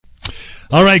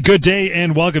All right, good day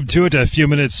and welcome to it. A few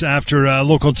minutes after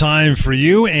local time for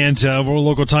you and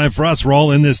local time for us. We're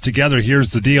all in this together.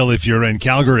 Here's the deal. If you're in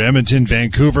Calgary, Edmonton,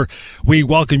 Vancouver, we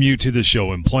welcome you to the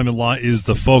show. Employment law is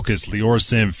the focus. Lior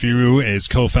Samfiru is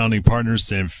co-founding partner.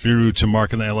 Samfiru to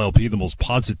Market LLP, the most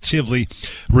positively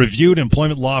reviewed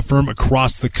employment law firm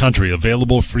across the country.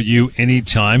 Available for you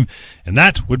anytime. And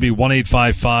that would be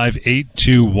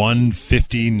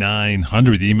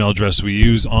 1-855-821-5900. The email address we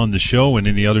use on the show and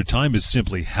any other time is simply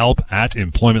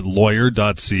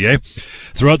help@employmentlawyer.ca.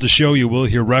 Throughout the show, you will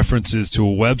hear references to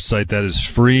a website that is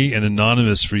free and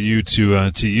anonymous for you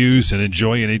to use and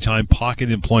enjoy anytime,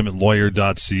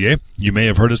 pocketemploymentlawyer.ca. You may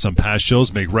have heard us on past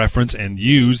shows make reference and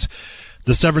use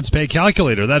the severance pay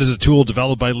calculator. That is a tool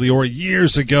developed by Lior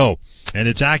years ago, and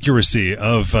its accuracy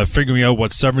of figuring out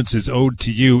what severance is owed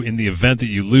to you in the event that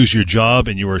you lose your job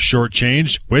and you are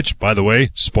shortchanged, which, by the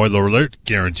way, spoiler alert,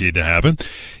 guaranteed to happen.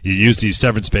 You use the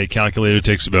severance pay calculator. It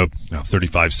takes about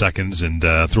 35 seconds and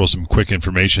throw some quick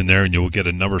information there, and you will get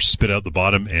a number spit out the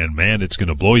bottom, and man, it's going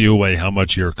to blow you away how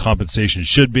much your compensation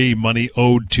should be, money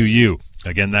owed to you.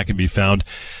 Again, that can be found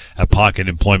at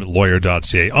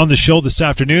pocketemploymentlawyer.ca. On the show this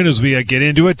afternoon, as we get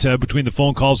into it, between the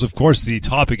phone calls, of course, the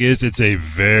topic is it's a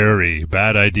very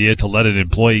bad idea to let an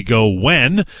employee go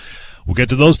when. We'll get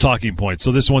to those talking points.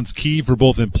 So this one's key for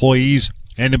both employees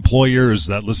and employers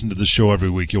that listen to the show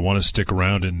every week. You'll want to stick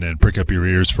around and prick up your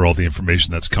ears for all the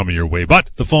information that's coming your way.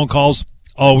 But the phone calls,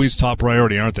 always top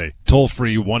priority, aren't they? Toll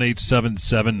free,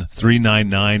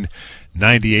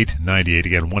 1-877-399-9898.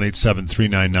 Again,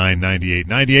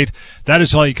 1-877-399-9898. That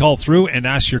is how you call through and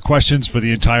ask your questions for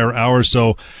the entire hour.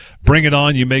 So bring it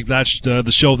on. You make that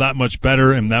the show that much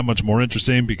better and that much more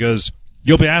interesting, because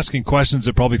you'll be asking questions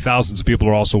that probably thousands of people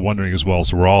are also wondering as well.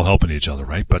 So we're all helping each other,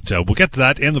 right? But we'll get to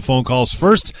that in the phone calls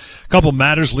first. A couple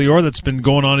matters, Lior, that's been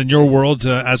going on in your world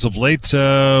as of late.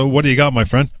 What do you got, my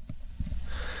friend?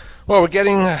 Well, we're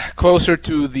getting closer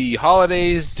to the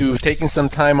holidays, to taking some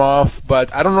time off,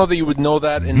 but I don't know that you would know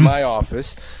that in my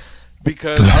office,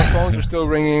 because our phones are still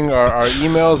ringing, our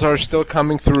emails are still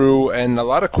coming through, and a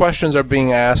lot of questions are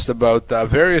being asked about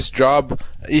various job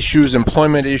issues,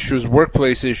 employment issues,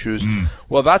 workplace issues.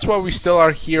 Well, that's why we still are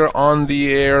here on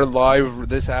the air live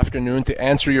this afternoon to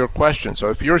answer your questions. So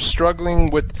if you're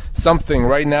struggling with something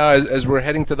right now as we're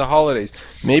heading to the holidays,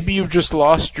 maybe you've just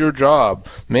lost your job,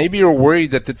 maybe you're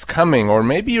worried that it's coming, or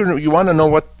maybe you want to know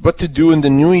what to do in the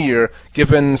new year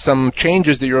given some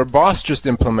changes that your boss just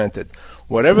implemented.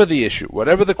 Whatever the issue,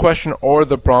 whatever the question or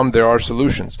the problem, there are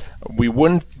solutions. We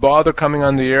wouldn't bother coming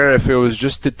on the air if it was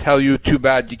just to tell you, too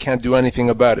bad, you can't do anything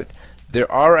about it. There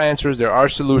are answers, there are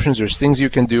solutions, there's things you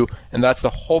can do, and that's the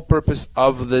whole purpose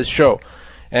of this show.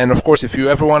 And of course, if you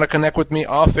ever want to connect with me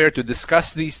off air to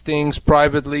discuss these things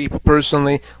privately,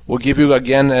 personally, we'll give you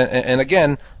again and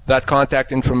again that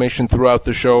contact information throughout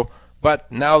the show.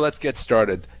 But now let's get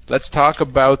started. Let's talk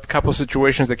about a couple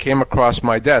situations that came across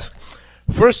my desk.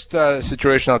 First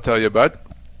situation I'll tell you about,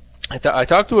 I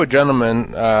talked to a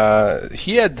gentleman.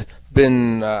 He had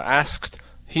been asked,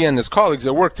 he and his colleagues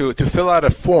at work, to fill out a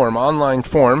form, online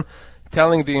form,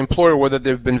 telling the employer whether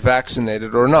they've been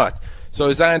vaccinated or not. So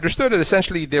as I understood it,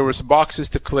 essentially there was boxes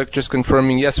to click just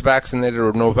confirming yes, vaccinated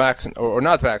or no or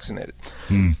not vaccinated.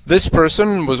 This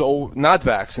person was not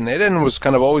vaccinated and was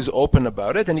kind of always open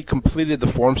about it, and he completed the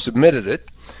form, submitted it.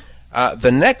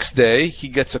 The next day, he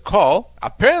gets a call.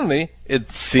 Apparently, it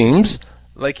seems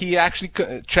like he actually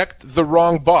checked the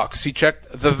wrong box. He checked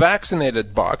the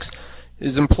vaccinated box.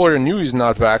 His employer knew he's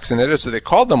not vaccinated, so they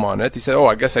called him on it. He said,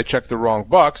 I guess I checked the wrong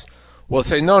box. Well,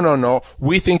 say, no.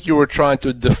 We think you were trying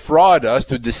to defraud us,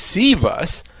 to deceive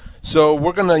us, so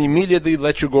we're going to immediately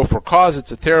let you go for cause.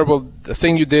 It's a terrible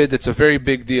thing you did. It's a very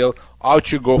big deal.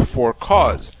 Out you go for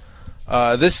cause.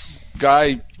 This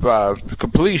guy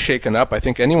completely shaken up. I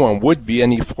think anyone would be,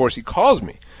 and of course he calls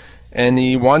me and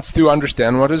he wants to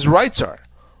understand what his rights are.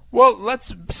 Well,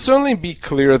 let's certainly be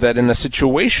clear that in a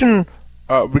situation,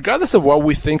 regardless of what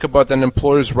we think about an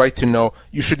employer's right to know,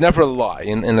 you should never lie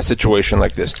in a situation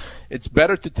like this. It's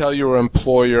better to tell your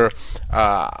employer,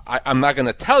 I'm not going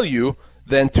to tell you,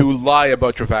 than to lie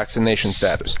about your vaccination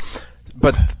status.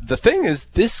 But the thing is,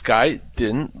 this guy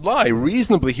didn't lie.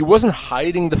 Reasonably, he wasn't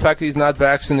hiding the fact that he's not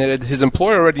vaccinated. His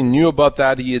employer already knew about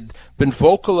that. He had been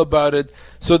vocal about it.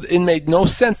 So it made no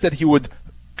sense that he would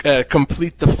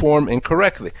complete the form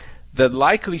incorrectly. The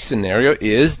likely scenario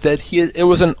is that it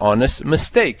was an honest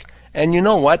mistake. And you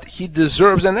know what? He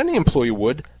deserves, and any employee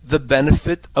would, the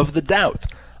benefit of the doubt.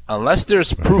 Unless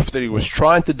there's proof that he was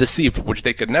trying to deceive, which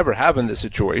they could never have in this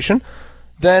situation,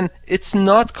 then it's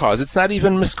not cause. It's not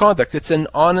even misconduct. It's an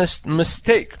honest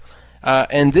mistake.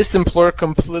 And this employer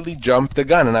completely jumped the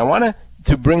gun. And I want to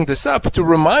to bring this up to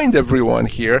remind everyone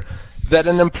here that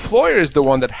an employer is the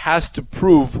one that has to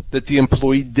prove that the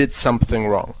employee did something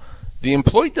wrong. The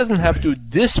employee doesn't have to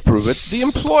disprove it. The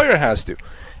employer has to.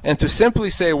 And to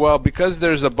simply say, well, because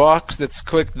there's a box that's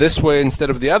clicked this way instead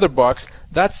of the other box,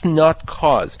 that's not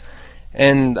cause.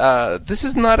 And this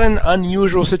is not an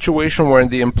unusual situation where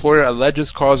the employer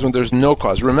alleges cause when there's no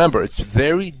cause. Remember, it's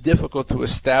very difficult to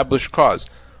establish cause.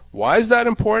 Why is that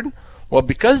important? Well,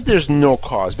 because there's no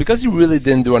cause, because he really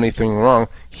didn't do anything wrong,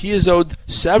 he is owed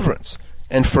severance.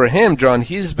 And for him, John,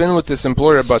 he's been with this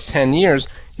employer about 10 years.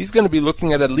 He's going to be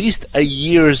looking at least a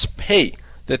year's pay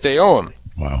that they owe him.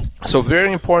 Wow. So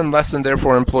very important lesson there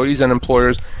for employees and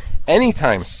employers.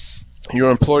 Anytime your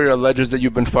employer alleges that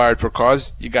you've been fired for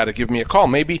cause, you got to give me a call.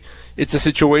 Maybe it's a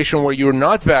situation where you're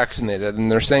not vaccinated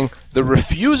and they're saying the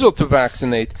refusal to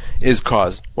vaccinate is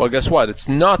cause. Well, guess what? It's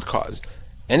not cause.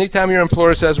 Anytime your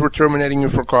employer says we're terminating you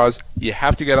for cause, you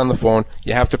have to get on the phone.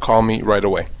 You have to call me right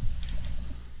away.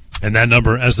 And that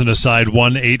number, as an aside,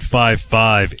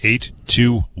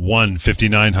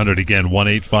 1-855-821-5900. Again,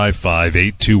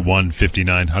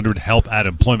 1-855-821-5900.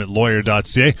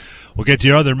 help@employmentlawyer.ca. We'll get to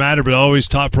your other matter, but always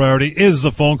top priority is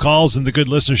the phone calls and the good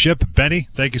listenership. Benny,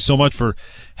 thank you so much for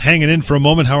hanging in for a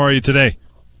moment. How are you today?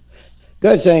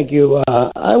 Good, thank you.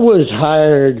 I was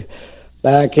hired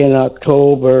back in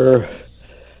October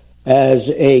as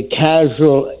a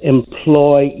casual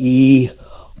employee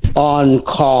on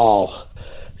call.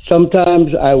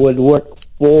 Sometimes I would work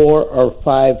 4 or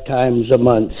 5 times a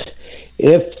month.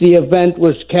 If the event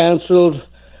was canceled,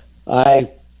 I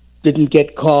didn't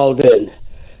get called in.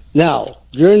 Now,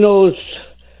 during those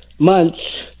months,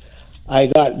 I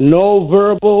got no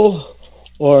verbal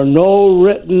or no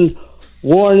written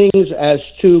warnings as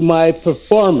to my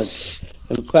performance.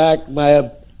 In fact, my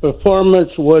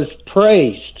performance was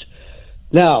praised.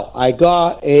 Now, I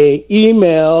got an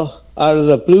email out of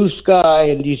the blue sky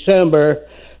in December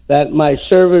that my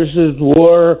services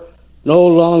were no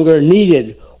longer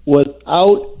needed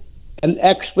without an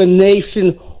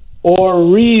explanation or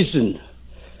reason.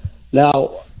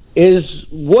 Now,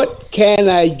 what can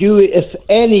I do, if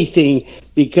anything,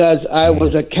 because I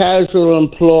was a casual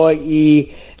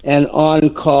employee and on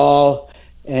call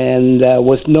and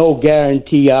with no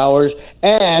guarantee hours,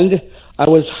 and I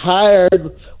was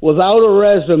hired without a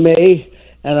resume,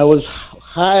 and I was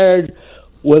hired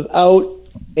without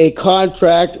a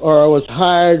contract, or I was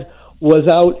hired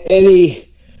without any,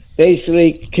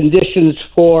 basically, conditions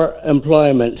for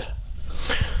employment.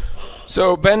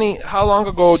 So, Benny, how long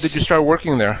ago did you start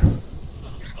working there?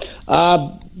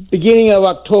 Beginning of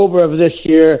October of this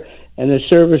year, and the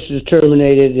service is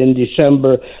terminated in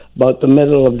December, about the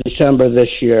middle of December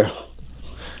this year.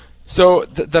 So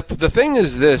the thing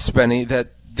is this, Benny,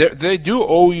 that they do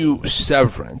owe you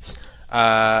severance.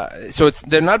 So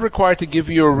they're not required to give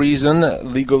you a reason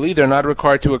legally. They're not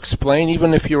required to explain.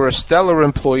 Even if you're a stellar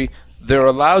employee, they're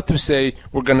allowed to say,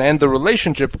 we're going to end the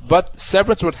relationship, but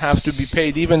severance would have to be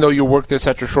paid even though you worked there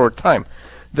such a short time.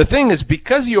 The thing is,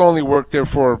 because you only worked there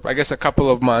for, I guess, a couple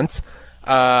of months,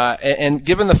 and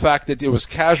given the fact that it was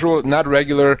casual, not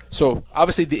regular, so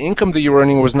obviously the income that you were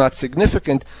earning was not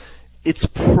significant, it's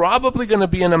probably going to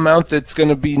be an amount that's going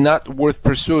to be not worth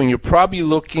pursuing. You're probably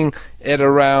looking at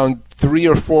around 3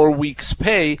 or 4 weeks'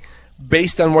 pay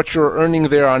based on what you're earning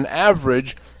there on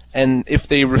average. And if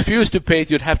they refuse to pay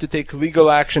it, you'd have to take legal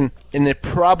action, and it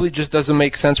probably just doesn't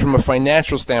make sense from a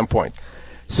financial standpoint.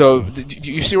 So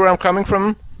do you see where I'm coming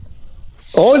from?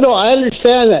 Oh, no, I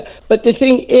understand that. But the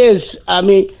thing is, I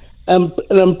mean, an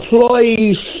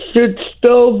employee should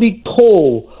still be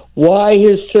told why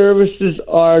his services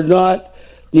are not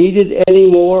needed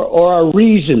anymore, or a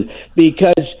reason,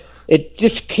 because it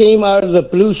just came out of the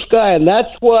blue sky. And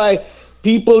that's why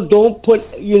people don't put,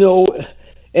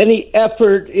 any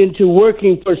effort into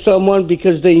working for someone,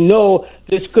 because they know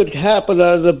this could happen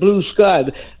out of the blue sky.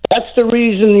 That's the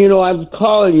reason, I'm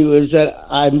calling you, is that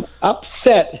I'm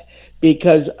upset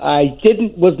because I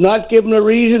was not given a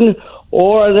reason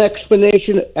or an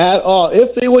explanation at all.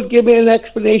 If they would give me an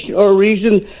explanation or a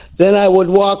reason, then I would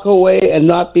walk away and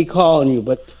not be calling you.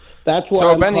 But that's why.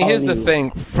 So, Benny, here's the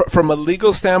thing. From a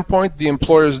legal standpoint, the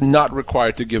employer is not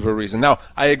required to give a reason. Now,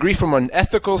 I agree from an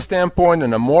ethical standpoint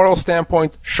and a moral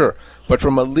standpoint, sure. But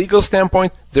from a legal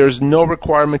standpoint, there's no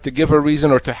requirement to give a reason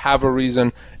or to have a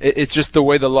reason. It's just the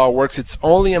way the law works. It's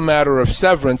only a matter of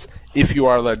severance if you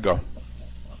are let go.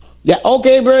 Yeah,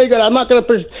 okay, very good. I'm not going to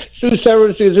pursue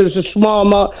severance because it's a small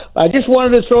amount. I just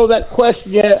wanted to throw that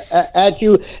question at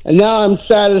you, and now I'm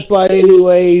satisfied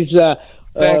anyways.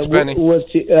 Thanks, Benny.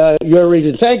 With your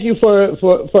reason. Thank you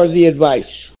for the advice.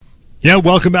 Yeah,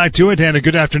 welcome back to it, and a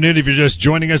good afternoon if you're just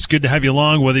joining us. Good to have you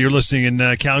along, whether you're listening in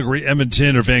Calgary,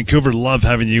 Edmonton, or Vancouver. Love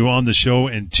having you on the show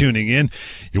and tuning in.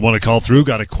 You want to call through,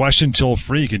 got a question, toll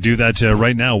free. You can do that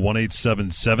right now,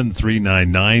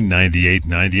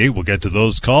 1-877-399-9898. We'll get to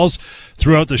those calls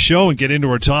throughout the show and get into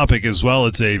our topic as well.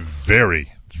 It's a very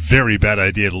bad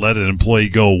idea to let an employee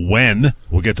go when.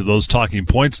 We'll get to those talking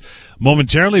points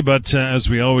momentarily, but as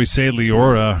we always say,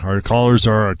 Lior, our callers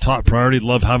are our top priority.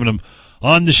 Love having them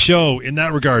on the show in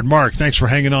that regard. Mark, thanks for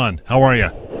hanging on. How are you?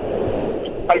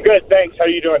 I'm good, thanks. How are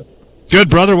you doing? Good,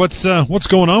 brother. What's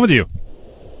going on with you?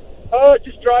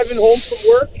 Just driving home from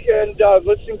work and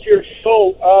listening to your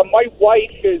show. My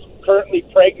wife is currently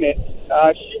pregnant.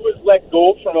 She was let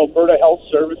go from Alberta Health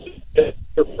Services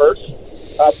her first,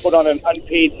 put on an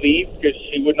unpaid leave because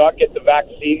she would not get the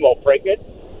vaccine while pregnant.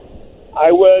 I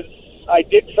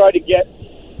did try to get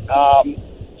some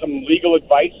legal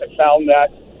advice. I found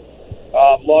that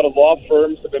a lot of law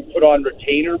firms have been put on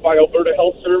retainer by Alberta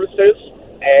Health Services,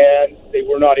 and they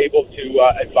were not able to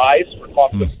advise for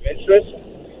conflict of interest.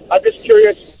 I'm just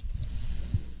curious,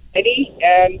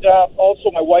 and also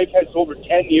my wife has over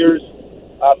 10 years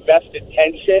vested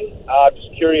pension.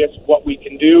 Just curious what we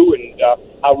can do and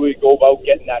how we go about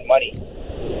getting that money.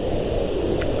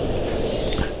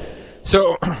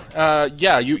 So,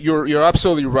 you're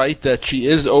absolutely right that she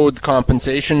is owed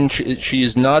compensation. She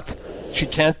is not. She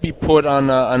can't be put on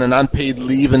an unpaid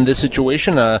leave in this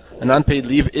situation. An unpaid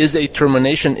leave is a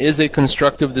termination, is a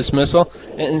constructive dismissal.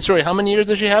 And sorry, how many years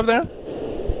does she have there?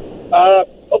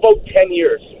 About 10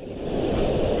 years.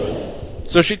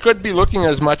 So she could be looking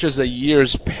as much as a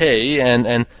year's pay,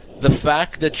 and the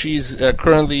fact that she's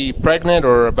currently pregnant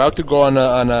or about to go on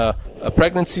a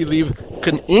pregnancy leave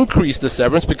can increase the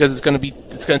severance because it's going to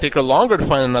take her longer to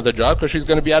find another job because she's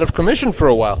going to be out of commission for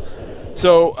a while.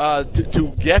 So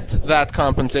to get that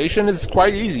compensation is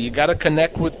quite easy. You got to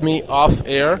connect with me off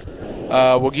air.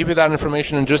 We'll give you that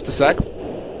information in just a sec.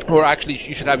 Or actually,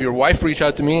 you should have your wife reach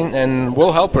out to me, and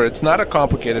we'll help her. It's not a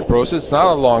complicated process. It's not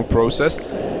a long process.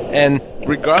 And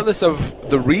regardless of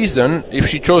the reason, if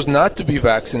she chose not to be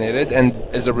vaccinated, and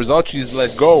as a result she's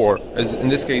let go, or as in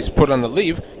this case put on the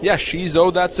leave, she's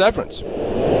owed that severance.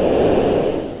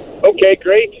 Okay,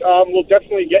 great. We'll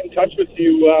definitely get in touch with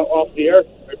you off the air.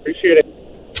 I appreciate it.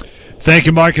 Thank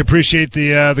you, Mark. Appreciate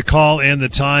the call and the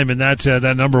time. And that's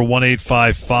that number,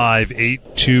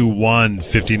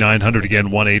 1-855-821-5900. Again,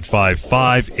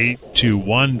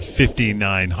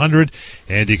 1-855-821-5900.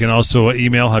 And you can also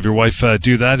email, have your wife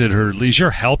do that at her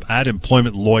leisure,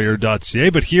 help@employmentlawyer.ca.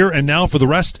 But here and now for the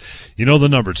rest, you know the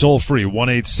number. Toll free,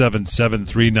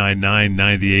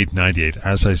 1-877-399-9898.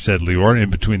 As I said, Lior, in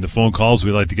between the phone calls,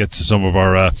 we like to get to some of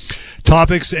our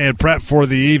topics and prep for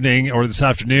the evening or this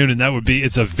afternoon, and that would be,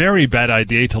 it's a very bad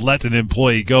idea to let an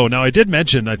employee go. Now, I did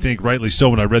mention, I think rightly so,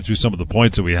 when I read through some of the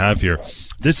points that we have here,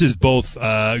 this is both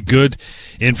good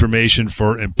information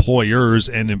for employers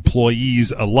and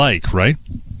employees alike, right?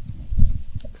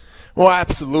 Well,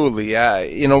 absolutely.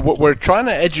 We're trying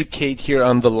to educate here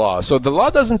on the law. So the law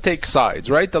doesn't take sides,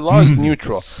 right? The law is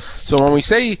neutral. So when we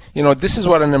say, this is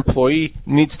what an employee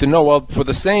needs to know, well, for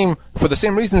the same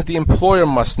reasons, the employer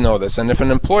must know this. And if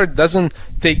an employer doesn't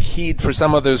take heed for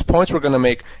some of those points we're going to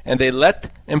make, and they let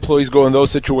employees go in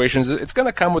those situations, it's going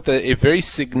to come with a very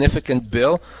significant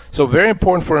bill. So very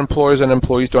important for employers and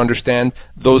employees to understand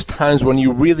those times when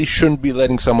you really shouldn't be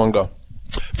letting someone go.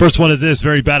 First one is this: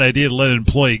 very bad idea to let an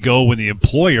employee go when the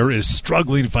employer is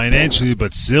struggling financially,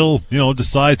 but still,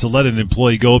 decides to let an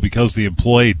employee go because the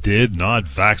employee did not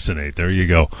vaccinate. There you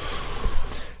go.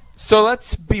 So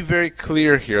let's be very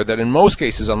clear here that in most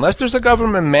cases, unless there's a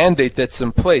government mandate that's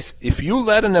in place, if you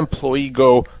let an employee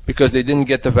go because they didn't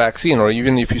get the vaccine, or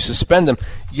even if you suspend them,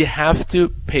 you have to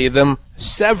pay them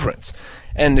severance.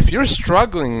 And if you're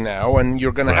struggling now and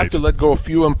you're going to have to let go a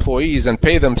few employees and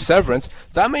pay them severance,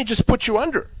 that may just put you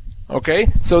under. Okay?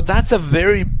 So that's a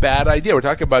very bad idea. We're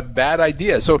talking about bad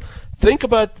ideas. So think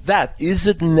about that. Is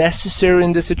it necessary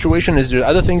in this situation? Is there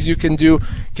other things you can do?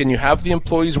 Can you have the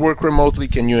employees work remotely?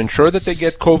 Can you ensure that they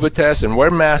get COVID tests and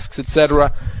wear masks,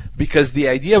 etc.? Because the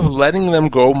idea of letting them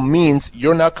go means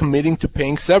you're now committing to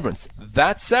paying severance.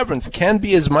 That severance can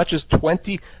be as much as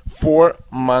 24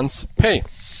 months' pay.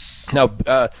 Now,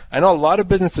 I know a lot of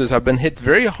businesses have been hit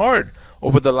very hard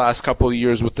over the last couple of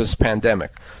years with this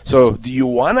pandemic. So do you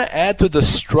want to add to the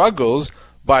struggles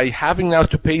by having now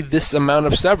to pay this amount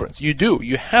of severance? You do.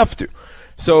 You have to.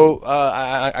 So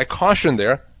I caution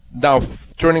there. Now,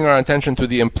 turning our attention to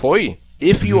the employee.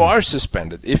 If you are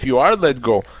suspended, if you are let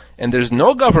go, and there's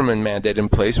no government mandate in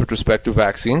place with respect to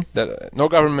vaccine, no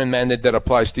government mandate that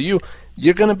applies to you,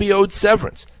 you're going to be owed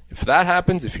severance. If that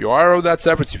happens, if you are owed that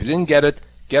severance, if you didn't get it,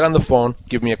 get on the phone,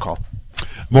 give me a call.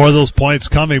 More of those points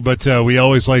coming, but we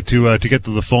always like to get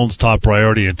to the phone's top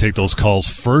priority and take those calls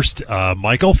first.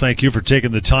 Michael, thank you for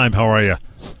taking the time. How are you?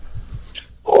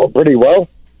 Oh, pretty well.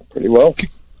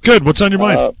 Good. What's on your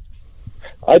mind?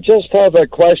 I just have a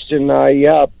question.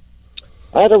 I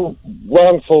had a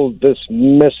wrongful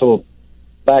dismissal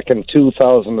back in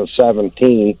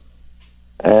 2017,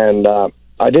 and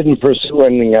I didn't pursue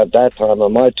anything at that time.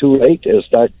 Am I too late? Is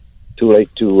that too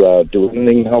late to do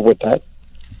anything now with that?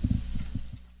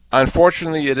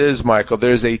 Unfortunately, it is, Michael.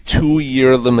 There's a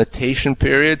 2-year limitation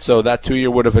period, so that 2 year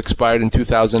would have expired in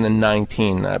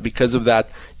 2019. Because of that,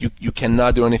 you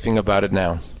cannot do anything about it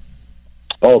now.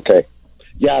 Okay.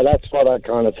 Yeah, that's what I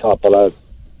kind of thought, but I'll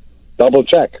double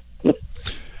check.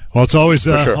 Well, it's always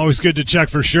sure. always good to check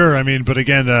for sure. I mean, but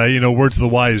again, word to the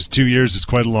wise, 2 years is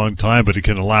quite a long time, but it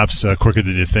can elapse quicker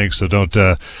than you think. So don't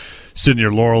sit in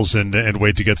your laurels and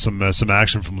wait to get some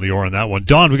action from Lior on that one.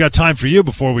 Don, we got time for you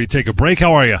before we take a break.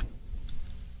 How are you?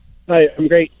 Hi, I'm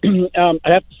great. I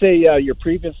have to say, your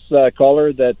previous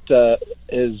caller that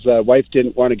his wife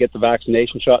didn't want to get the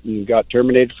vaccination shot and got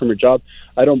terminated from her job,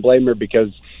 I don't blame her,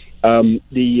 because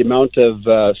the amount of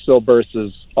stillbirths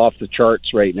is off the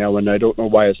charts right now, and I don't know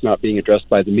why it's not being addressed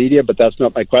by the media, but that's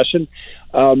not my question.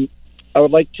 I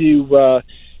would like to,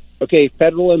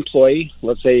 federal employee,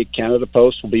 let's say Canada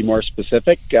Post, will be more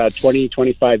specific, 20,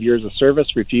 25 years of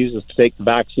service, refuses to take the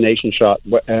vaccination shot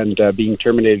and being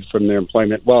terminated from their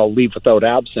employment, leave without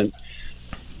absent,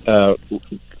 their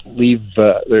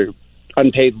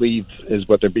unpaid leave is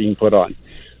what they're being put on.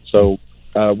 So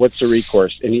what's the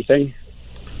recourse? Anything?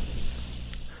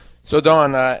 So,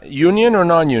 Don, union or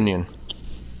non-union?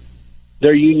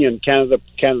 They're union. Canada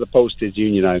Post is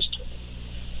unionized.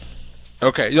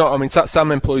 Okay.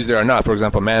 Some employees there are not. For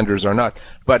example, managers are not.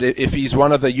 But if he's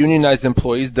one of the unionized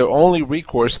employees, their only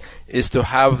recourse is to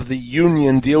have the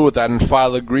union deal with that and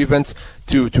file a grievance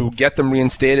to get them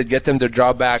reinstated, get them their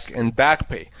job back, and back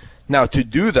pay. Now, to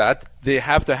do that, they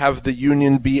have to have the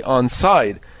union be on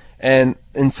side. And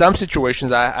in some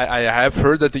situations, I have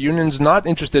heard that the union's not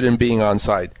interested in being on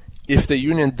side. If the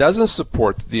union doesn't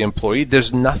support the employee,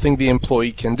 there's nothing the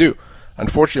employee can do.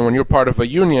 Unfortunately, when you're part of a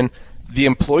union, the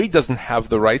employee doesn't have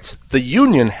the rights, the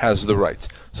union has the rights.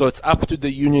 So it's up to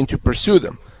the union to pursue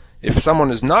them. If someone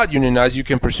is not unionized, you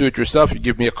can pursue it yourself. You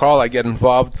give me a call, I get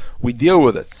involved, we deal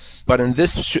with it. But in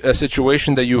this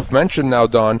situation that you've mentioned now,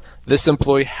 Don, this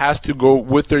employee has to go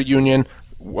with their union,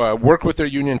 work with their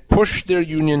union, push their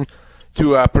union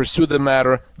to pursue the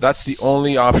matter. That's the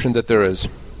only option that there is.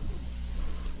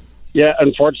 Yeah,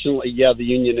 unfortunately, the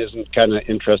union isn't kind of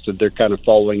interested. They're kind of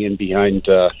following in behind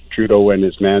Trudeau and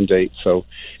his mandate. So,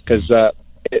 because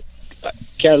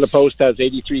Canada Post has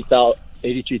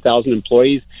 83,000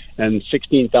 employees, and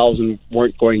 16,000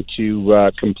 weren't going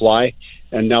to comply,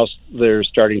 and now they're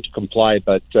starting to comply,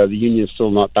 but the union is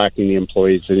still not backing the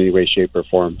employees in any way, shape, or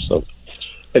form. So,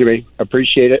 anyway,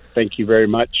 appreciate it. Thank you very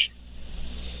much.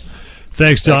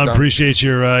 Thanks, Don. Appreciate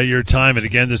your time. And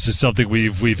again, this is something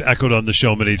we've echoed on the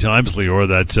show many times, Lior.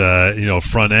 That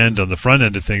on the front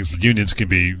end of things, unions can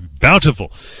be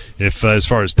bountiful, if as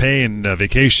far as pay and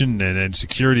vacation and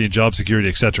security and job security,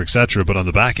 et cetera. But on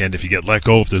the back end, if you get let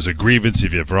go, if there's a grievance,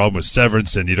 if you have a problem with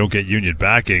severance, and you don't get union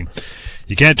backing,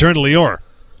 you can't turn to Lior.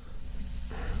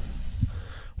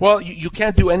 Well, you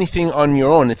can't do anything on your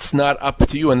own. It's not up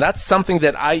to you. And that's something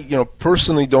that I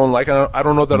personally don't like. I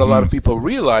don't know that a lot of people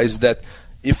realize that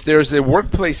if there's a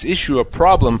workplace issue, a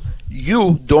problem,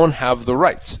 you don't have the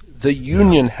rights. The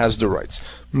union has the rights,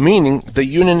 meaning the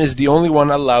union is the only one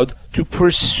allowed to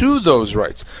pursue those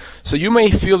rights. So you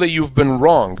may feel that you've been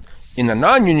wronged. In a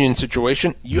non-union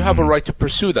situation, you have a right to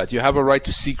pursue that. You have a right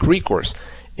to seek recourse.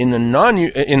 In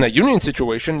a union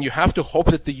situation, you have to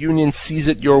hope that the union sees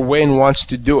it your way and wants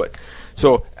to do it.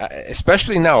 So,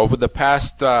 especially now, over the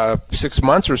past 6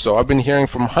 months or so, I've been hearing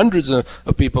from hundreds of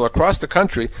people across the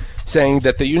country saying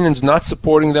that the union's not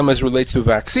supporting them as relates to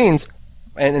vaccines,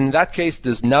 and in that case,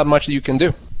 there's not much that you can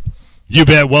do. You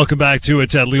bet. Welcome back to it.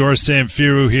 Lior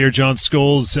Samfiru here. John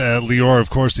Scholes. Lior, of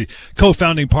course, the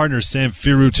co-founding partner,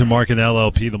 Samfiru to Market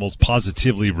LLP, the most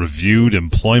positively reviewed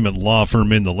employment law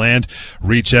firm in the land.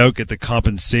 Reach out, get the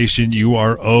compensation you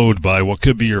are owed by what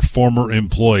could be your former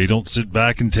employee. Don't sit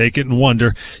back and take it and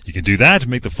wonder. You can do that.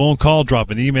 Make the phone call, drop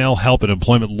an email,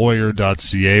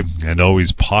 help@employmentlawyer.ca, and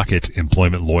always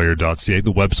pocketemploymentlawyer.ca.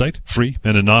 The website, free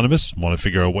and anonymous. Want to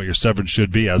figure out what your severance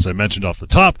should be, as I mentioned off the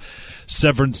top.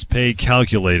 severance pay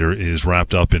calculator is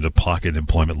wrapped up into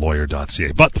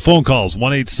pocketemploymentlawyer.ca. But the phone calls,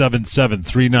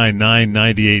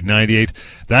 1-877-399-9898.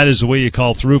 That is the way you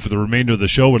call through for the remainder of the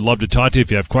show. Would love to talk to you.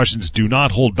 If you have questions, do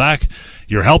not hold back.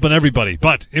 You're helping everybody.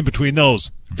 But in between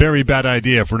those, very bad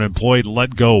idea for an employee to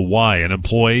let go. Why? An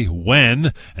employee,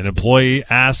 when an employee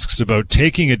asks about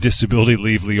taking a disability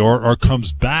leave, Lior, or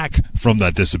comes back from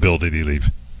that disability leave.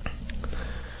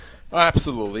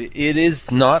 Absolutely. It is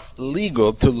not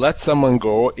legal to let someone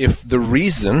go if the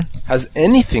reason has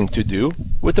anything to do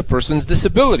with the person's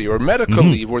disability or medical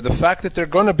leave or the fact that they're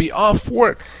going to be off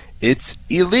work. It's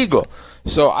illegal.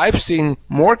 So I've seen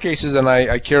more cases than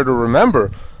I care to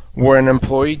remember where an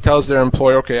employee tells their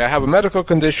employer, okay, I have a medical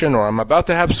condition, or I'm about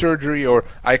to have surgery, or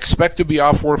I expect to be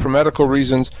off work for medical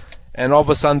reasons, and all of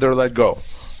a sudden they're let go.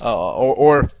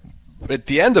 Or at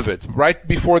the end of it, right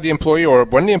before the employee, or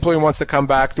when the employee wants to come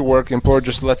back to work, the employer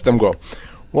just lets them go.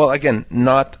 Well, again,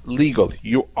 not legal.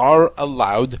 You are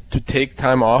allowed to take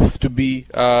time off to be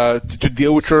to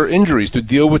deal with your injuries, to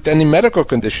deal with any medical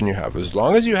condition you have. As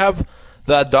long as you have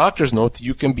that doctor's note,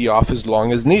 you can be off as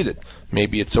long as needed.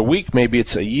 Maybe it's a week, maybe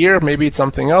it's a year, maybe it's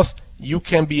something else. You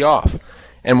can be off.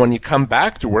 And when you come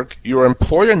back to work, your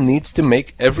employer needs to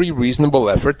make every reasonable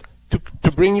effort to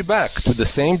bring you back to the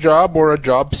same job or a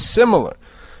job similar.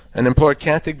 An employer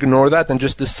can't ignore that and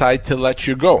just decide to let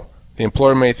you go. The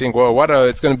employer may think, well,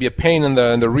 it's going to be a pain in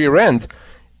the rear end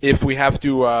if we have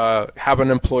to have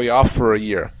an employee off for a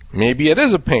year. Maybe it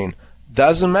is a pain.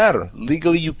 Doesn't matter.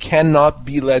 Legally, you cannot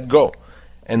be let go.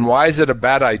 And why is it a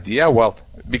bad idea? Well,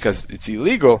 because it's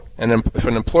illegal, and if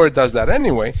an employer does that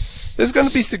anyway, there's going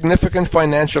to be significant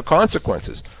financial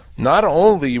consequences. Not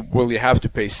only will you have to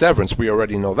pay severance, we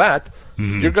already know that,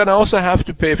 you're going to also have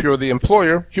to pay, if you're the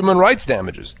employer, human rights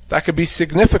damages. That could be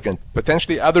significant,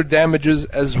 potentially other damages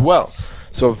as well.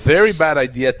 So very bad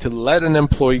idea to let an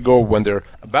employee go when they're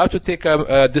about to take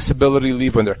a disability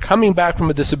leave, when they're coming back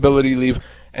from a disability leave.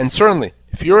 And certainly,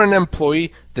 if you're an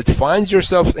employee that finds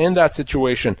yourself in that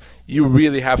situation, you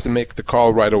really have to make the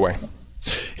call right away.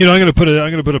 You know, I'm going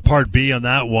to put a part B on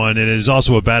that one, and it is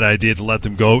also a bad idea to let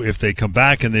them go if they come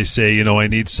back and they say, you know, I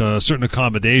need certain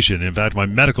accommodation. In fact, my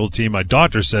medical team, my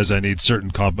doctor says I need certain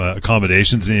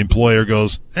accommodations, and the employer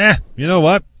goes, you know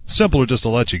what? Simpler just to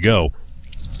let you go.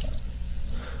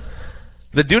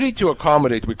 The duty to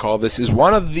accommodate, we call this, is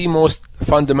one of the most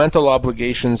fundamental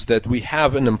obligations that we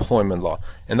have in employment law.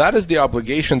 And that is the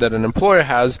obligation that an employer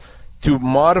has to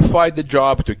modify the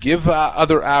job, to give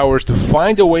other hours, to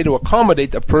find a way to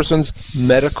accommodate a person's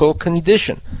medical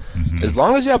condition. As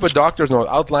long as you have a doctor's note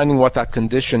outlining what that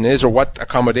condition is or what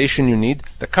accommodation you need,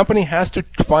 the company has to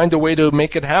find a way to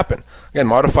make it happen. Again,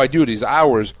 modify duties,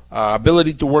 hours,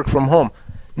 ability to work from home.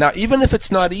 Now, even if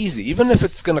it's not easy, even if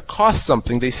it's going to cost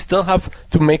something, they still have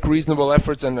to make reasonable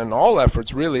efforts, and all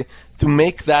efforts really, to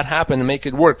make that happen and make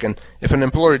it work. And if an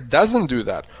employer doesn't do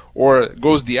that, or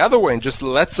goes the other way and just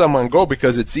lets someone go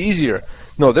because it's easier,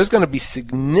 no, there's going to be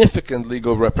significant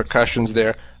legal repercussions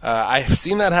there. I've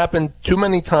seen that happen too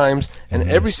many times, and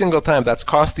every single time that's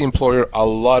cost the employer a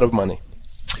lot of money.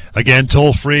 Again,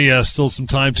 toll free, still some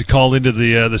time to call into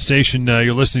the station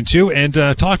you're listening to and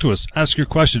talk to us. Ask your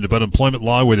question about employment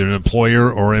law, whether an employer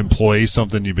or employee,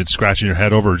 something you've been scratching your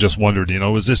head over or just wondered, you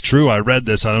know, is this true? I read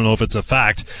this. I don't know if it's a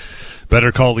fact.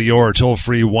 Better call Lior, toll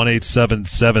free,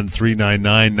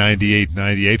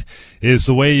 1-877-399-9898 is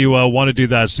the way you want to do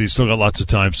that. So you still got lots of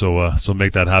time. So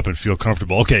make that happen. Feel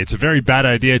comfortable. Okay. It's a very bad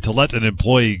idea to let an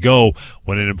employee go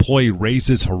when an employee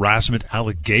raises harassment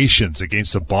allegations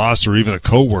against a boss or even a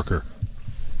coworker.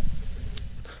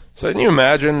 So can you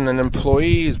imagine an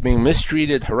employee is being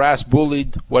mistreated, harassed,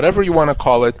 bullied, whatever you want to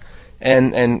call it,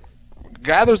 and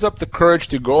gathers up the courage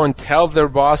to go and tell their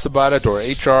boss about it or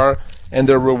HR, and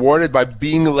they're rewarded by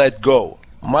being let go.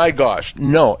 My gosh,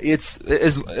 no.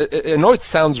 I know it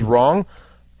sounds wrong,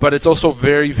 but it's also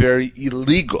very, very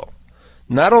illegal.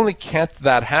 Not only can't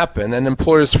that happen, an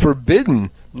employer is forbidden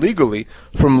legally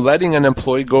from letting an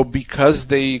employee go because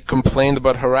they complained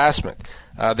about harassment.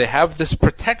 They have this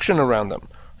protection around them.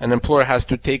 An employer has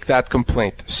to take that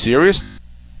complaint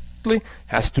seriously,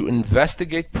 has to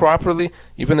investigate properly,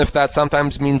 even if that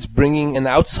sometimes means bringing an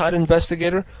outside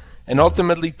investigator, and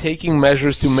ultimately taking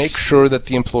measures to make sure that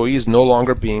the employee is no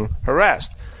longer being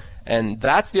harassed. And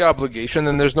that's the obligation,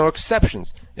 and there's no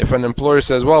exceptions. If an employer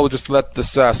says, well, we'll just let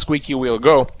this squeaky wheel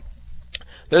go,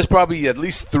 there's probably at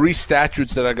least 3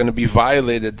 statutes that are going to be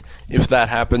violated if that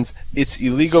happens. It's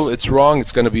illegal, it's wrong,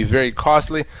 it's going to be very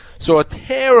costly. So a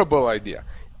terrible idea.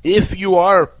 If you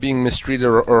are being mistreated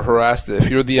or harassed, if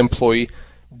you're the employee,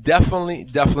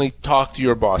 definitely talk to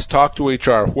your boss, talk to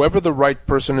HR, whoever the right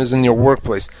person is in your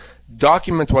workplace.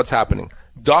 document what's happening.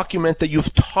 Document that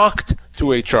you've talked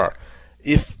to HR.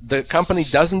 If the company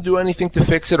doesn't do anything to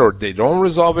fix it or they don't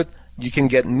resolve it, you can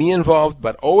get me involved,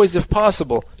 but always, if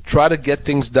possible, try to get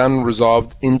things done,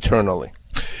 resolved internally.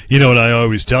 You know what I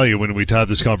always tell you when we have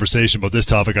this conversation about this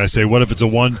topic, I say, what if it's a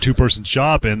 1-2 person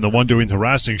shop and the one doing the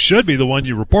harassing should be the one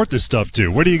you report this stuff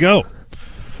to? Where do you go?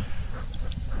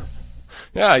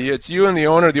 Yeah, it's you and the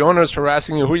owner. The owner is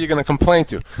harassing you. Who are you going to complain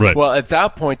to? Right. Well, at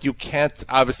that point, you can't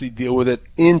obviously deal with it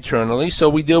internally, so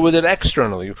we deal with it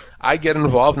externally. I get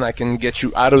involved, and I can get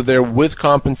you out of there with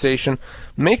compensation.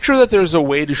 Make sure that there's a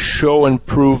way to show and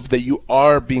prove that you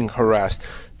are being harassed.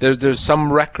 There's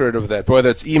some record of that, whether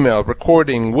it's email,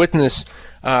 recording, witness.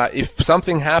 If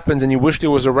something happens and you wish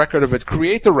there was a record of it,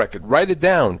 create the record. Write it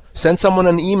down. Send someone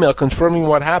an email confirming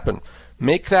what happened.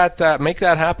 Make that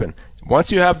happen.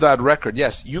 Once you have that record,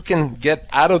 yes, you can get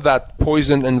out of that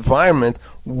poisoned environment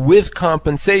with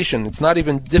compensation. It's not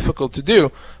even difficult to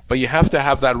do, but you have to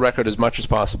have that record as much as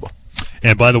possible.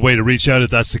 And by the way, to reach out if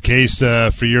that's the case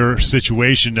for your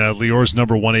situation, Lior's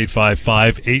number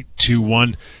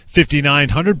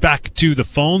 1-855-821-5900. Back to the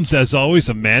phones as always.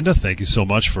 Amanda, thank you so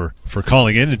much for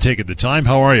calling in and taking the time.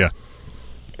 How are you?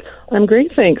 I'm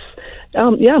great, thanks.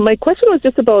 My question was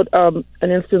just about an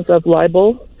instance of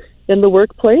libel in the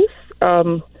workplace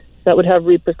that would have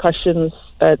repercussions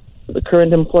at the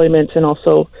current employment and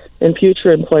also in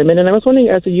future employment. And I was wondering,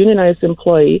 as a unionized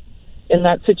employee in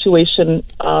that situation,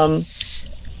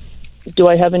 do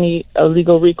I have any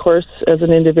legal recourse as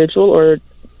an individual, or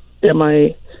am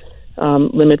I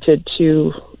limited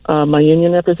to my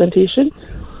union representation?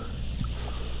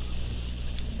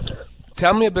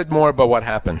 Tell me a bit more about what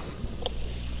happened.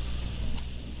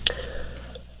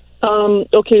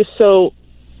 Okay, so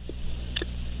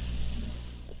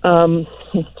so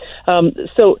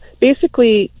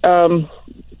basically,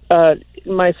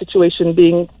 my situation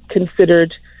being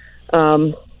considered,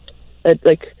 it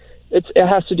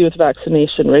has to do with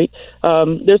vaccination, right?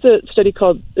 There's a study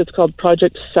called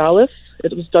Project Salus.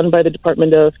 It was done by the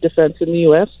Department of Defense in the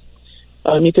U.S.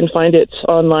 You can find it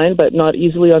online, but not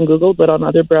easily on Google, but on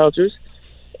other browsers.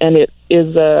 And it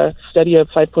is a study of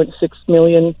 5.6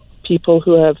 million people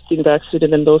who have been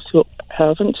vaccinated and those who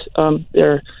haven't.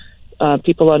 They're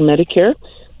people on Medicare.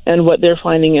 And what they're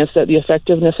finding is that the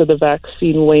effectiveness of the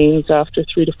vaccine wanes after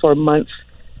 3 to 4 months.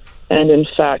 And in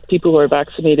fact, people who are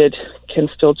vaccinated can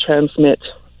still transmit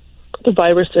the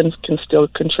virus and can still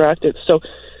contract it. So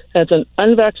as an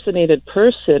unvaccinated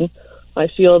person, I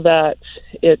feel that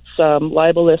it's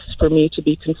libelous for me to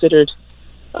be considered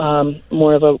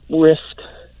more of a risk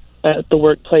at the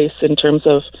workplace in terms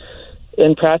of,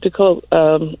 in a practical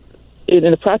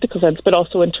sense, but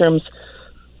also in terms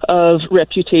of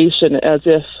reputation, as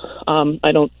if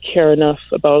I don't care enough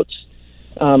about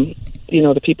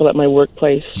the people at my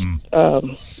workplace in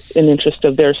interest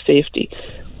of their safety.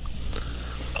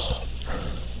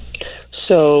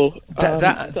 So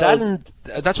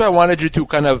that's why I wanted you to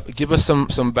kind of give us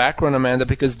some background, Amanda,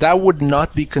 because that would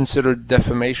not be considered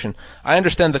defamation. I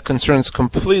understand the concerns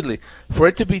completely. For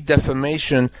it to be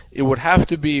defamation, it would have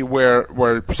to be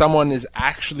where someone is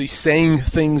actually saying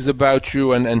things about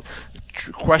you and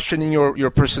questioning your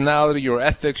personality, your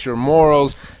ethics, your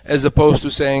morals, as opposed to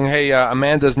saying, hey,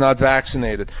 Amanda's not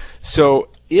vaccinated. So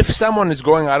if someone is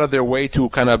going out of their way to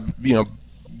kind of,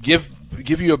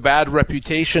 give you a bad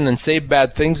reputation and say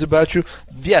bad things about you,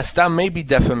 yes, that may be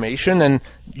defamation, and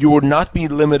you would not be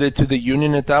limited to the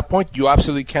union at that point. You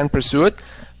absolutely can pursue it.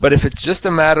 But if it's just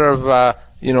a matter of,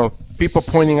 people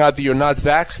pointing out that you're not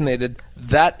vaccinated,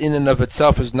 that in and of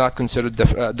itself is not considered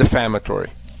defamatory.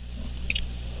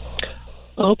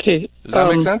 Okay. Does that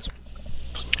make sense?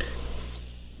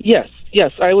 Yes.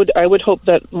 I would hope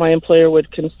that my employer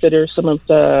would consider some of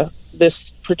this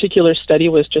particular study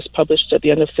was just published at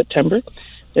the end of September.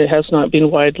 It has not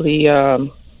been widely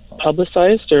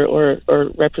publicized or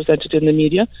represented in the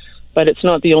media, but it's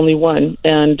not the only one.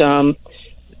 And a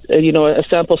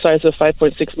sample size of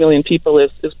 5.6 million people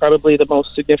is probably the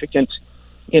most significant,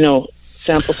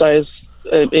 sample size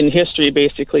in history,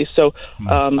 basically. So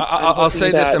I'll say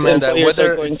this, Amanda,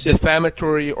 whether it's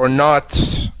defamatory or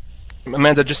not,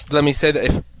 Amanda, just let me say that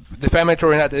if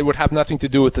defamatory or not, it would have nothing to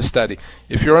do with the study.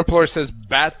 If your employer says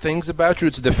bad things about you,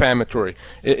 it's defamatory.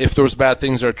 If those bad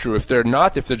things are true. If they're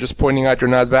not, if they're just pointing out you're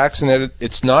not vaccinated,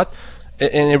 it's not.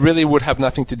 And it really would have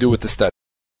nothing to do with the study.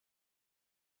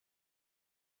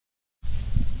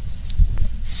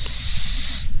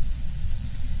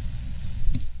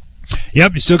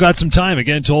 Yep, you still got some time.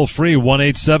 Again, toll free,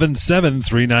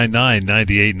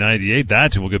 1-877-399-9898.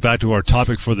 That, and we'll get back to our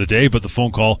topic for the day, but the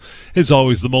phone call is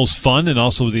always the most fun and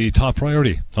also the top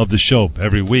priority of the show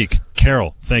every week.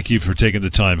 Carol, thank you for taking the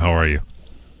time. How are you?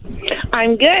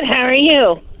 I'm good. How are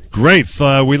you? Great.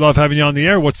 We love having you on the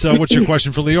air. What's your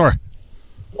question for Lior?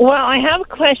 Well, I have a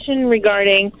question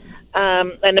regarding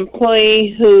an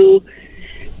employee who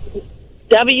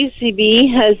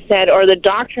WCB has said, or the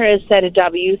doctor has said at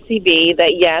WCB,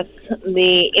 that yes,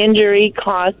 the injury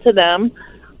caused to them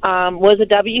was a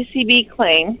WCB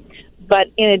claim, but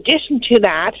in addition to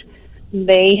that,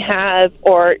 they have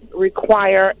or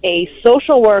require a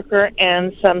social worker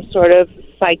and some sort of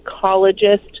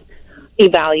psychologist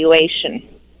evaluation.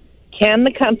 Can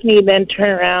the company then turn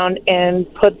around and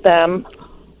put them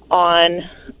on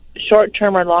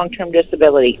short-term or long-term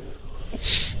disability?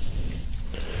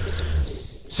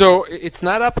 So it's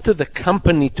not up to the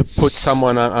company to put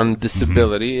someone on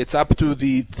disability. It's up to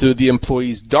the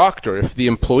employee's doctor. If the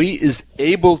employee is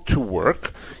able to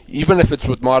work, even if it's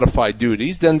with modified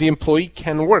duties, then the employee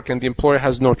can work, and the employer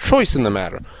has no choice in the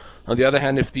matter. On the other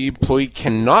hand, if the employee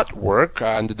cannot work,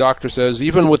 and the doctor says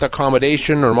even with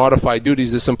accommodation or modified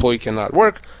duties this employee cannot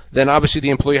work, then obviously the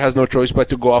employee has no choice but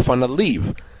to go off on a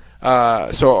leave.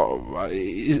 Does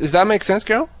that make sense,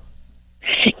 Carol?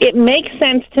 It makes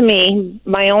sense to me.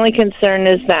 My only concern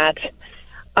is that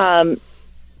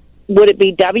would it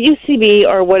be WCB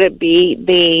or would it be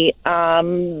the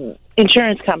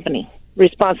insurance company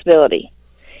responsibility?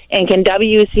 And can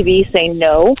WCB say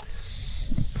no?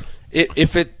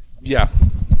 If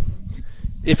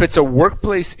it's a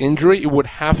workplace injury, it would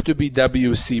have to be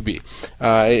WCB.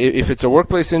 If it's a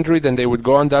workplace injury, then they would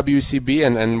go on WCB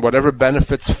and whatever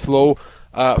benefits flow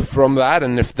from that.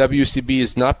 And if WCB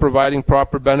is not providing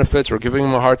proper benefits or giving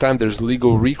them a hard time, there's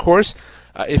legal recourse.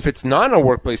 If it's not a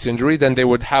workplace injury, then they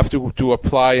would have to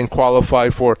apply and qualify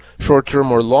for short-term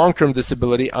or long-term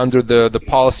disability under the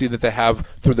policy that they have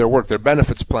through their work, their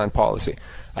benefits plan policy.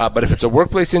 But if it's a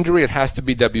workplace injury, it has to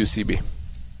be WCB.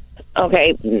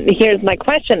 Okay, here's my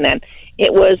question then.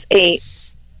 It was a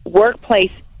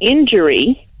workplace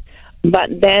injury,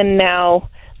 but then now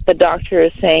the doctor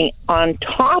is saying on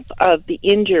top of the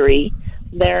injury,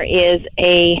 there is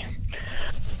a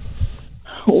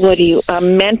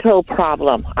mental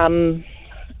problem.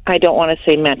 I don't want to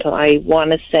say mental. I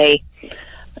want to say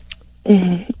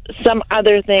some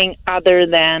other thing other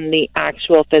than the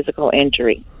actual physical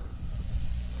injury.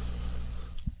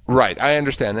 Right, I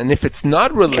understand. And if it's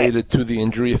not related to the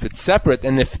injury, if it's separate,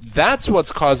 and if that's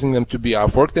what's causing them to be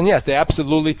off work, then yes, they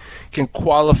absolutely can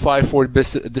qualify for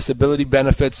disability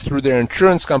benefits through their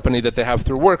insurance company that they have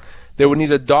through work. They would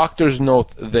need a doctor's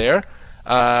note there.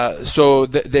 So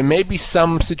there may be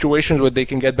some situations where they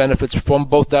can get benefits from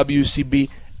both WCB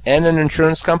and an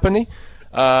insurance company.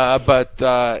 But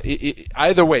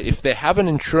either way, if they have an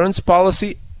insurance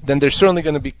policy, then they're certainly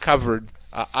going to be covered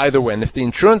either way. And if the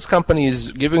insurance company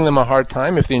is giving them a hard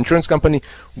time, if the insurance company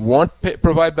won't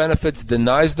provide benefits,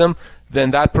 denies them,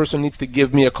 then that person needs to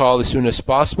give me a call as soon as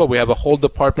possible. We have a whole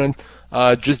department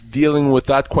just dealing with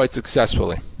that quite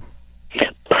successfully.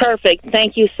 Perfect.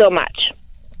 Thank you so much.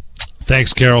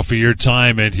 Thanks, Carol, for your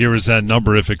time. And here is that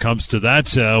number if it comes to that,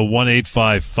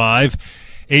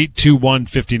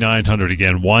 1-855-821-5900.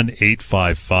 Again,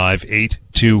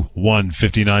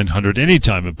 1-855-821-5900.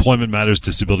 Anytime employment matters,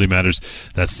 disability matters.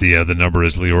 That's the number,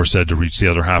 as Lior said, to reach the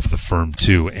other half of the firm,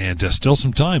 too. And still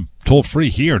some time. Toll free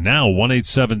here now,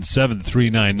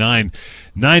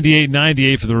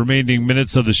 1-877-399-9898 for the remaining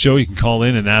minutes of the show. You can call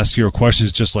in and ask your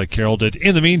questions just like Carol did.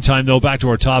 In the meantime, though, back to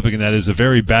our topic, and that is a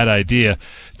very bad idea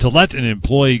to let an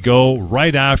employee go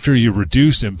right after you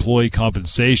reduce employee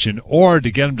compensation or to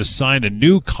get them to sign a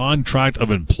new contract of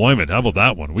employment. How about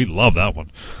that one? We love that one.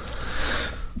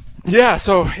 Yeah,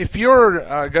 so if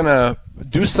you're going to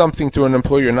do something to an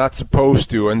employee you're not supposed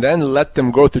to and then let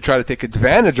them go to try to take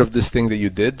advantage of this thing that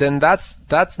you did, then that's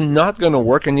not going to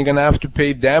work, and you're going to have to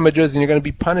pay damages and you're going to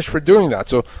be punished for doing that.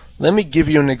 So let me give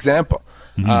you an example.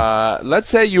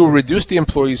 Let's say you reduce the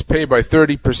employee's pay by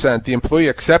 30%. The employee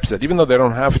accepts it, even though they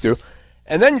don't have to.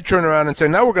 And then you turn around and say,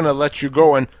 now we're going to let you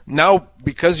go. And now,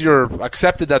 because you're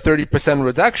accepted that 30%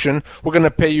 reduction, we're going to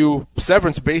pay you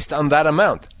severance based on that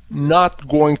amount. Not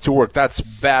going to work. That's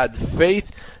bad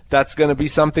faith. That's going to be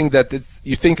something that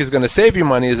you think is going to save you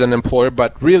money as an employer,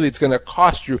 but really it's going to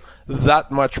cost you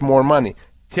that much more money.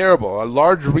 Terrible. A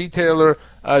large retailer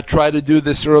tried to do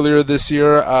this earlier this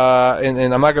year,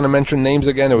 and I'm not going to mention names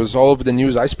again. It was all over the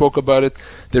news. I spoke about it.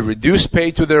 They reduced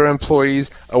pay to their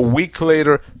employees. A week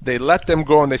later, they let them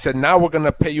go, and they said, now we're going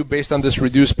to pay you based on this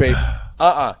reduced pay.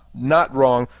 Not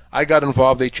wrong. I got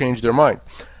involved. They changed their mind.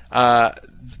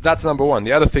 That's number one.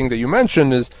 The other thing that you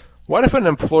mentioned is, what if an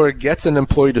employer gets an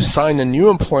employee to sign a new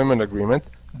employment agreement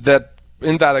that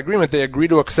in that agreement they agree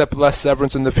to accept less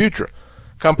severance in the future?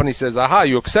 Company says, aha,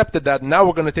 you accepted that, now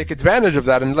we're going to take advantage of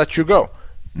that and let you go.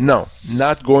 No,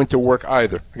 not going to work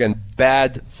either. Again,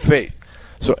 bad faith.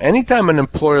 So anytime an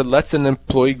employer lets an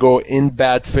employee go in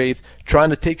bad faith,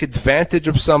 trying to take advantage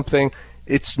of something,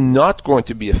 it's not going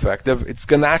to be effective. It's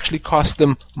going to actually cost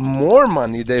them more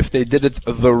money than if they did it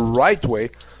the right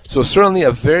way. So certainly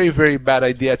a very, very bad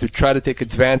idea to try to take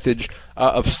advantage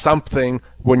of something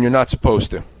when you're not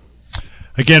supposed to.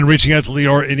 Again, reaching out to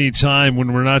Lior anytime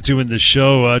when we're not doing the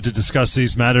show to discuss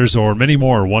these matters or many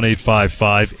more.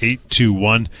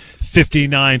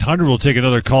 1-855-821-5900. We'll take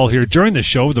another call here during the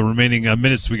show with the remaining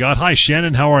minutes we got. Hi,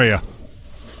 Shannon. How are you?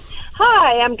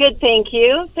 Hi, I'm good, thank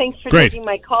you. Thanks for taking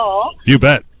my call. You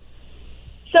bet.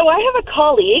 So I have a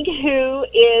colleague who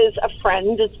is a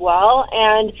friend as well,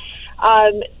 and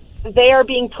they are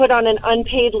being put on an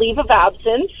unpaid leave of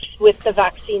absence with the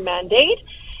vaccine mandate,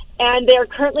 and they're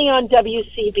currently on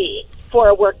WCB for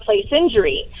a workplace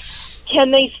injury. Can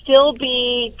they still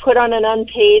be put on an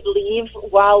unpaid leave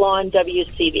while on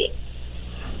WCB?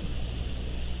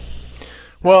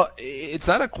 Well, it's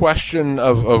not a question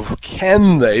of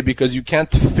can they, because you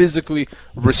can't physically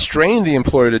restrain the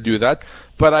employer to do that.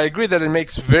 But I agree that it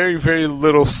makes very, very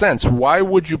little sense. Why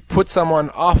would you put someone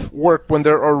off work when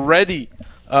they're already,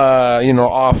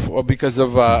 off because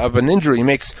of an injury? It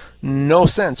makes no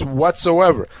sense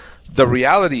whatsoever. The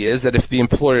reality is that if the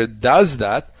employer does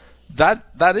that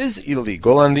is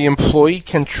illegal, and the employee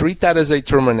can treat that as a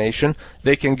termination.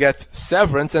 They can get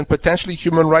severance and potentially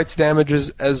human rights damages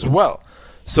as well.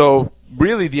 So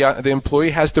really, the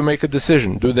employee has to make a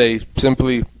decision. Do they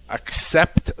simply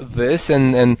accept this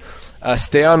and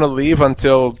stay on a leave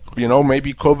until,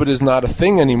 maybe COVID is not a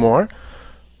thing anymore?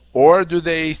 Or do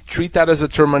they treat that as a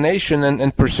termination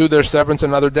and pursue their severance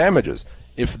and other damages?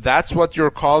 If that's what your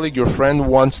colleague, your friend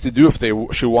wants to do,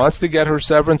 she wants to get her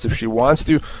severance, if she wants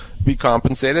to be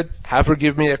compensated, have her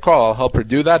give me a call. I'll help her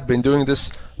do that. Been doing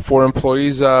this for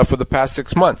employees for the past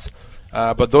 6 months.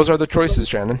 But those are the choices,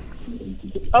 Shannon.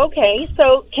 Okay,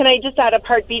 so can I just add a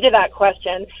part B to that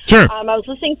question? Sure. I was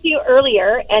listening to you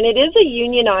earlier, and it is a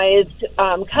unionized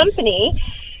company.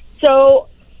 So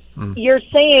you're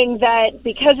saying that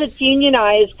because it's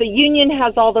unionized, the union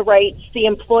has all the rights, the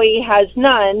employee has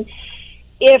none.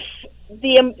 If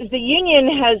the union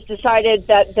has decided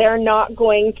that they're not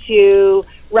going to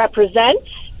represent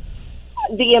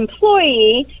the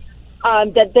employee,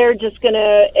 that they're just going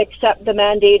to accept the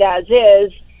mandate as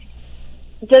is,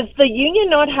 does the union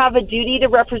not have a duty to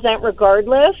represent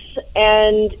regardless?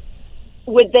 And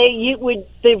would the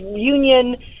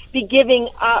union be giving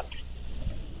up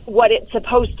what it's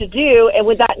supposed to do? And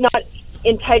would that not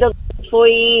entitle the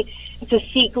employee to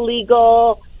seek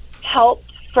legal help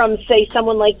from, say,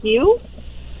 someone like you?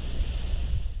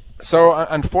 So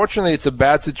unfortunately, it's a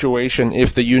bad situation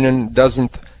if the union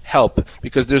doesn't help,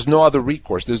 because there's no other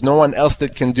recourse. There's no one else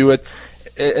that can do it.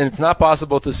 And it's not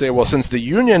possible to say, well, since the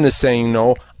union is saying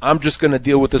no, I'm just going to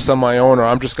deal with this on my own, or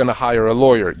I'm just going to hire a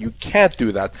lawyer. You can't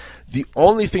do that. The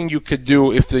only thing you could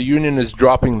do if the union is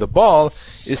dropping the ball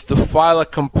is to file a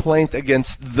complaint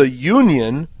against the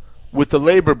union with the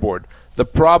labor board. The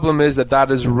problem is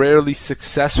that is rarely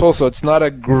successful, so it's not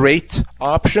a great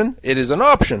option. It is an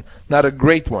option, not a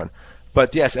great one.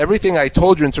 But yes, everything I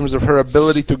told you in terms of her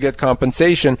ability to get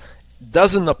compensation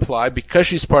doesn't apply because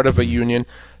she's part of a union.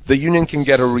 The union can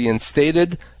get her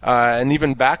reinstated and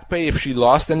even back pay if she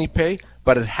lost any pay,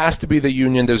 but it has to be the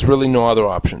union. There's really no other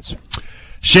options.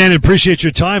 Shannon, appreciate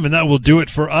your time, and that will do it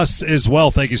for us as well.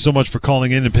 Thank you so much for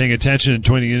calling in and paying attention and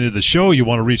tuning into the show. You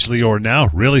want to reach Lior now?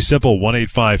 Really simple,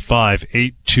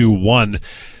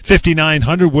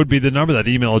 1-855-821-5900 would be the number. That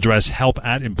email address,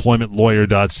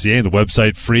 help@employmentlawyer.ca. The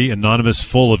website, free, anonymous,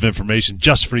 full of information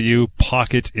just for you,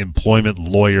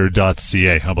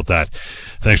 pocketemploymentlawyer.ca. How about that?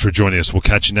 Thanks for joining us. We'll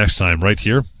catch you next time right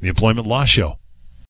here, The Employment Law Show.